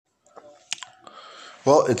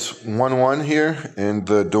Well, it's 1-1 here in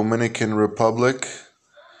the Dominican Republic.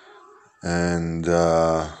 And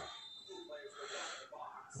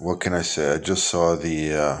what can I say? I just saw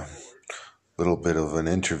the little bit of an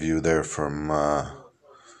interview there from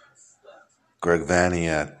Greg Vanney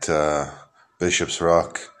at Bishop's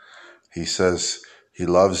Rock. He says he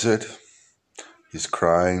loves it. He's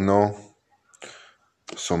crying though.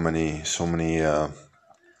 So many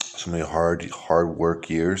hard work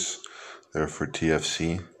years there for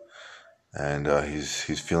TFC. And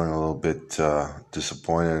he's feeling a little bit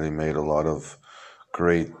disappointed. He made a lot of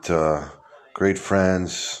great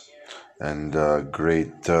friends and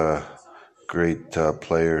great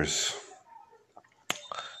players,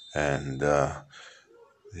 and yeah,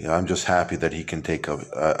 I'm just happy that he can take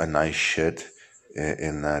a nice shit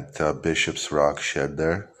in that Bishop's Rock shed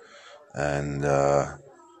there, and I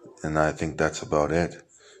think that's about it.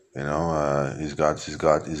 He's got.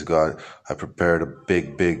 I prepared a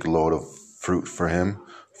big load of fruit for him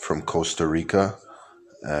from Costa Rica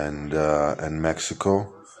and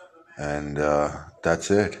Mexico, and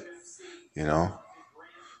that's it. You know.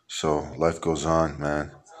 So life goes on,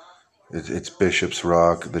 man. It's Bishop's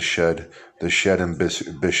Rock, the shed in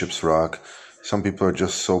Bishop's Rock. Some people are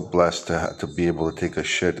just so blessed to be able to take a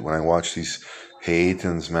shit. When I watch these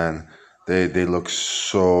Haitians, man, they look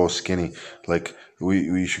so skinny. Like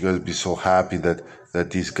we should be so happy that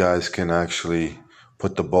these guys can actually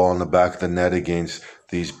put the ball in the back of the net against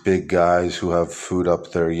these big guys who have food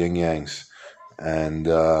up their yin yangs. And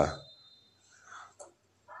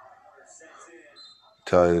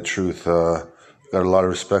tell you the truth, got a lot of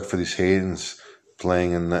respect for these Haitians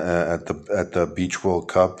playing in at the Beach World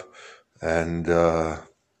Cup and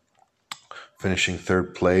finishing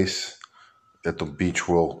third place at the Beach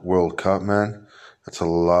World Cup, man. That's a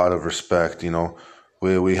lot of respect.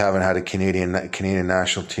 We haven't had a Canadian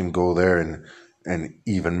national team go there and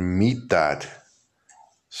even meet that.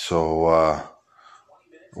 So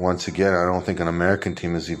once again, I don't think an American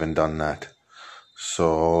team has even done that.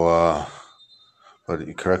 So.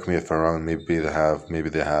 But correct me if I'm wrong. Maybe they have, maybe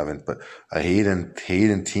they haven't. But a Haitian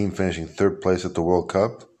team finishing third place at the World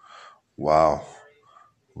Cup. Wow,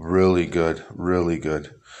 really good, really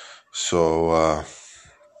good. So,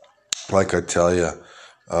 like I tell you,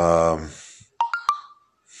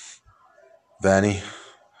 Vanney,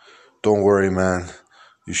 don't worry, man.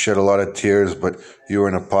 You shed a lot of tears, but you were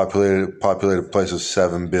in a populated place of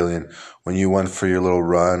 7 billion. When you went for your little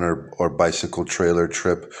run or bicycle trailer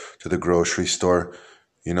trip to the grocery store,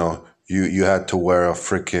 you had to wear a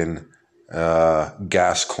freaking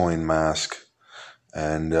gas coin mask.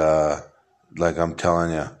 And like I'm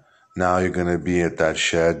telling you, now you're going to be at that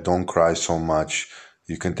shed. Don't cry so much.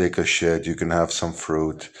 You can take a shit. You can have some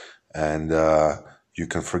fruit. And you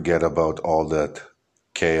can forget about all that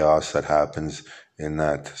chaos that happens in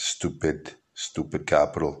that stupid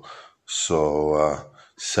capital. So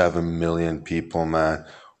 7 million people, man.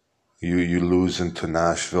 You lose into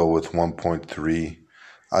Nashville with 1.3.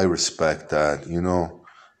 I respect that,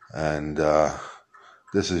 and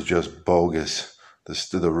this is just bogus.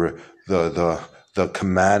 The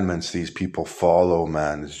commandments these people follow,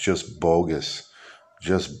 man, it's just bogus,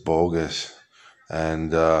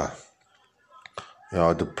 and it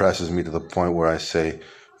depresses me to the point where I say,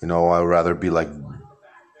 I'd rather be like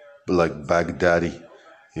Baghdadi,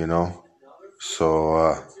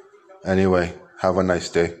 So anyway, have a nice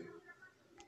day.